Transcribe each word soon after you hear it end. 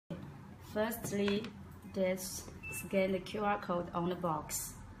Firstly, let's scan the QR code on the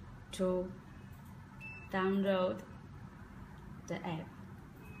box to download the app.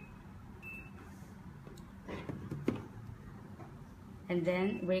 And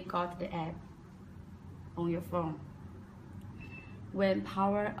then we got the app on your phone. When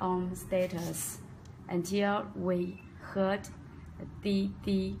power on status until we heard the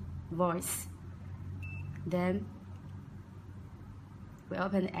DT voice. Then we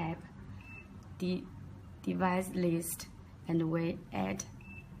open the app, the device list, and we add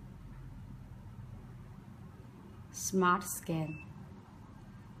Smart Scan.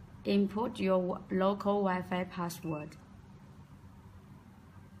 Input your local Wi-Fi password.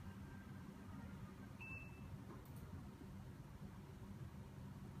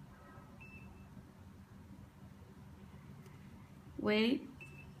 We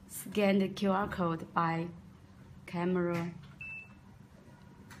scan the QR code by camera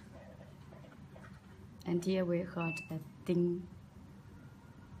until we heard a ding.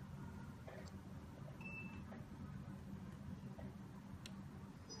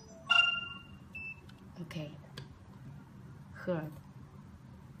 Okay, heard.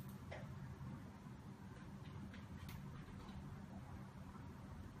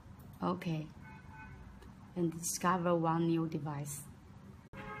 Okay, and discover one new device.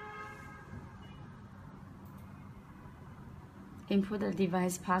 Input the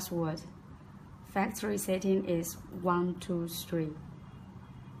device password. Factory setting is 123.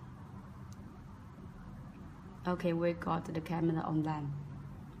 Okay, we got the camera online.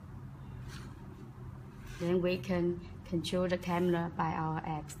 Then we can control the camera by our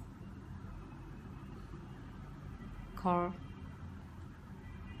apps. Call.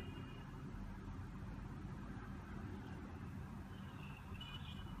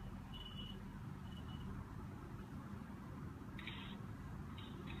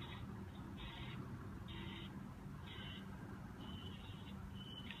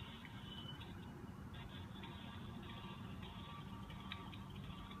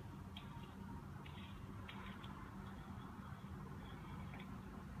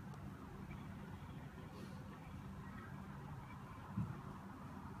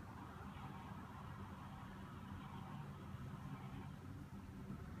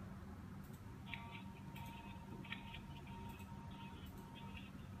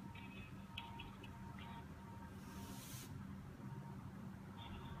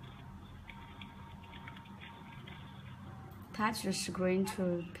 Touch the screen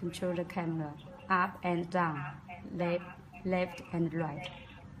to control the camera, up and down, left and right.